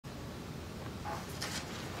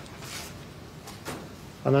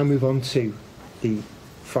I'll now move on to the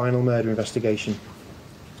final murder investigation,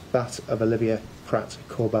 that of Olivia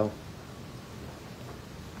Pratt-Korbel.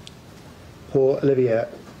 Poor Olivia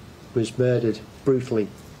was murdered brutally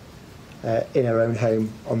in her own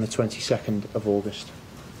home on the 22nd of August.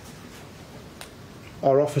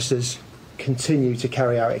 Our officers continue to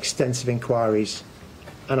carry out extensive inquiries,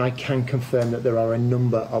 and I can confirm that there are a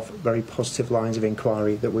number of very positive lines of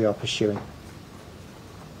inquiry that we are pursuing.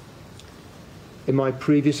 In my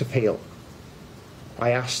previous appeal, I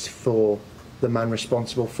asked for the man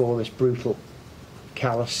responsible for this brutal,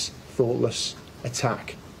 callous, thoughtless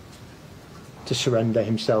attack to surrender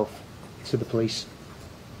himself to the police.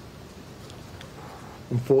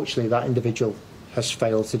 Unfortunately, that individual has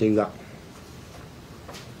failed to do that.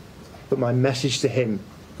 But my message to him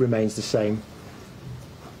remains the same.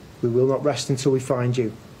 We will not rest until we find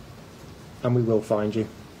you, and we will find you.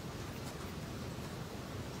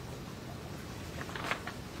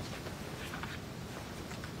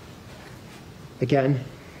 Again,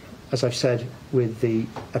 as I've said with the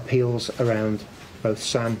appeals around both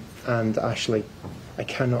Sam and Ashley, I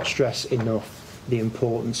cannot stress enough the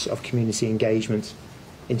importance of community engagement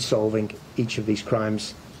in solving each of these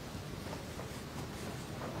crimes.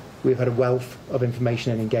 We've had a wealth of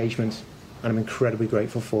information and engagement, and I'm incredibly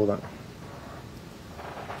grateful for that.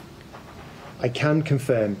 I can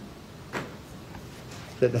confirm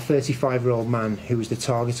that the 35-year-old man who was the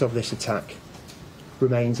target of this attack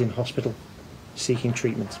remains in hospital seeking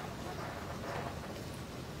treatment.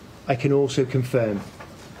 I can also confirm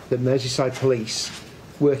that Merseyside Police,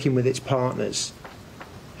 working with its partners,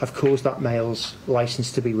 have caused that male's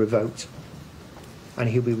licence to be revoked, and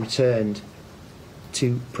he'll be returned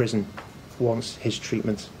to prison once his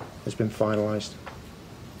treatment has been finalised.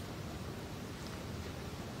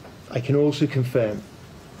 I can also confirm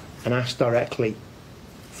and ask directly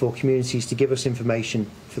for communities to give us information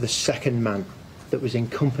for the second man that was in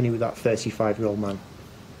company with that 35-year-old man.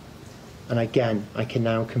 And again, I can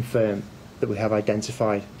now confirm that we have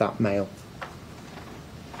identified that male.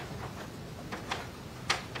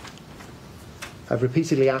 I've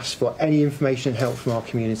repeatedly asked for any information and help from our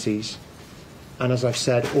communities, and as I've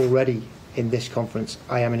said already in this conference,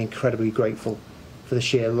 I am incredibly grateful for the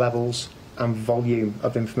sheer levels and volume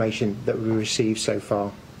of information that we've received so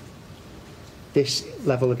far. This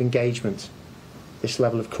level of engagement, this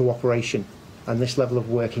level of cooperation, and this level of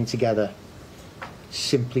working together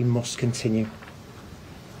simply must continue.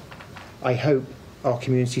 I hope our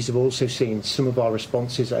communities have also seen some of our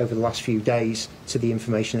responses over the last few days to the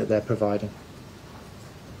information that they're providing.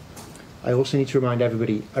 I also need to remind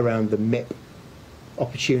everybody around the MIP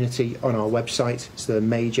opportunity on our website. It's the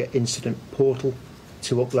major incident portal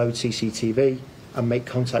to upload CCTV and make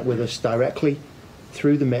contact with us directly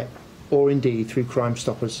through the MIP or indeed through Crime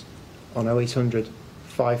Stoppers on 0800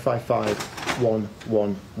 555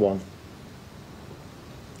 111.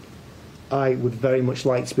 I would very much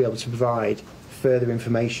like to be able to provide further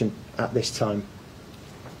information at this time.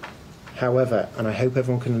 However, and I hope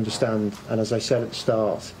everyone can understand, and as I said at the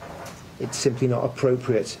start, it's simply not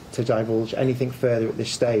appropriate to divulge anything further at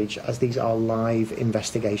this stage, as these are live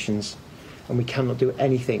investigations and we cannot do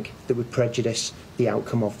anything that would prejudice the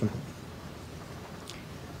outcome of them.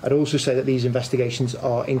 I'd also say that these investigations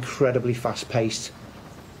are incredibly fast-paced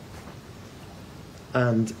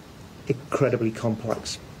and incredibly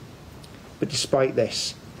complex. But despite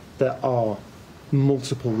this, there are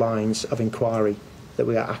multiple lines of inquiry that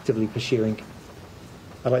we are actively pursuing.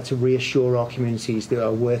 I'd like to reassure our communities that we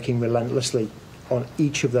are working relentlessly on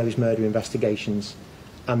each of those murder investigations,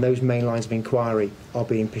 and those main lines of inquiry are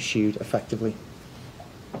being pursued effectively.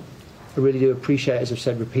 I really do appreciate, as I've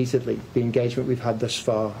said repeatedly, the engagement we've had thus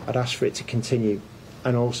far. I'd ask for it to continue,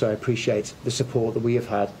 and also I appreciate the support that we have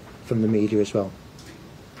had from the media as well.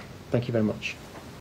 Thank you very much.